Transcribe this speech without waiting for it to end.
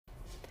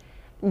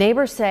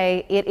Neighbors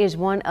say it is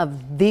one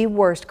of the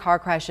worst car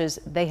crashes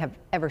they have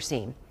ever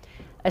seen.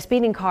 A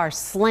speeding car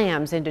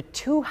slams into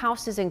two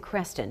houses in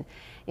Creston.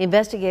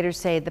 Investigators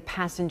say the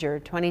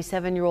passenger,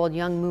 27-year-old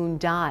Young Moon,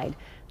 died.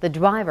 The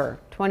driver,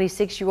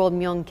 26-year-old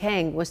Myung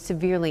Kang, was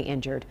severely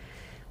injured.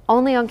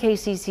 Only on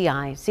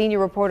KCCI, senior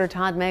reporter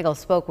Todd Magel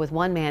spoke with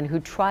one man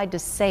who tried to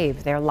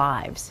save their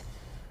lives.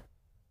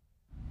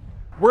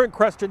 We're in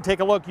Creston. Take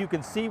a look. You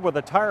can see where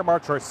the tire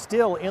marks are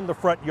still in the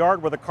front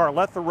yard where the car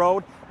left the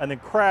road and then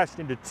crashed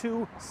into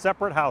two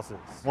separate houses.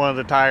 One of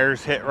the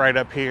tires hit right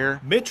up here.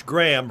 Mitch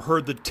Graham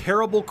heard the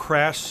terrible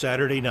crash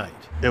Saturday night.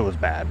 It was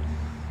bad.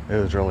 It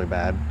was really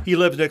bad. He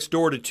lives next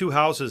door to two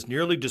houses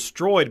nearly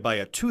destroyed by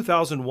a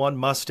 2001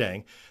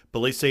 Mustang.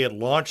 Police say it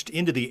launched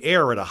into the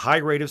air at a high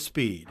rate of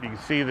speed. You can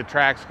see the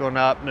tracks going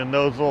up, and then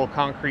those little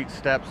concrete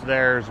steps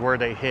there is where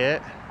they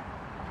hit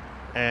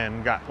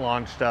and got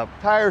launched up.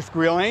 Tires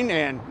squealing,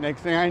 and next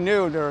thing I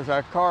knew, there was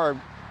a car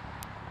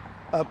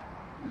up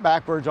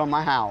backwards on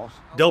my house.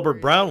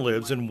 Delbert Brown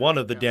lives in one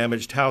of the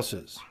damaged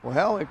houses.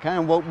 Well, it kind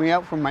of woke me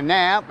up from my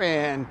nap,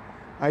 and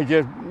I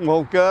just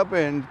woke up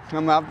and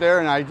come out there,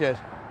 and I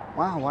just,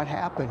 wow, what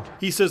happened?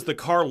 He says the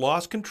car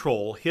lost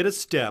control, hit a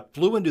step,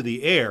 flew into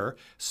the air,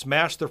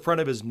 smashed the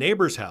front of his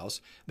neighbor's house,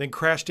 then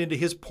crashed into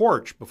his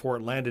porch before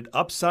it landed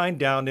upside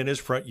down in his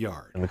front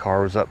yard. And the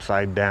car was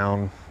upside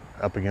down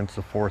up against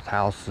the fourth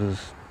house's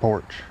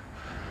porch,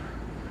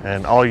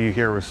 and all you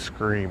hear was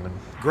screaming.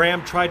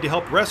 Graham tried to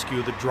help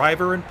rescue the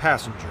driver and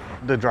passenger.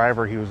 The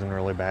driver, he was in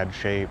really bad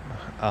shape.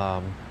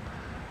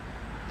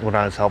 When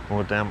I was helping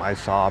with them, I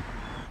saw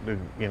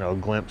a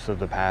glimpse of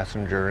the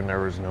passenger, and there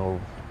was no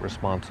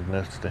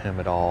responsiveness to him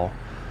at all.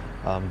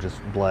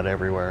 Just blood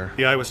everywhere.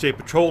 The Iowa State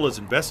Patrol is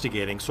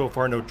investigating. So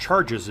far, no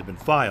charges have been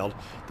filed.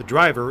 The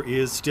driver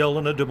is still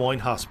in a Des Moines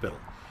hospital.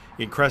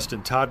 In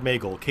Creston, Todd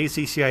Magel,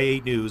 KCCI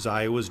 8 News,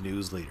 Iowa's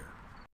news leader.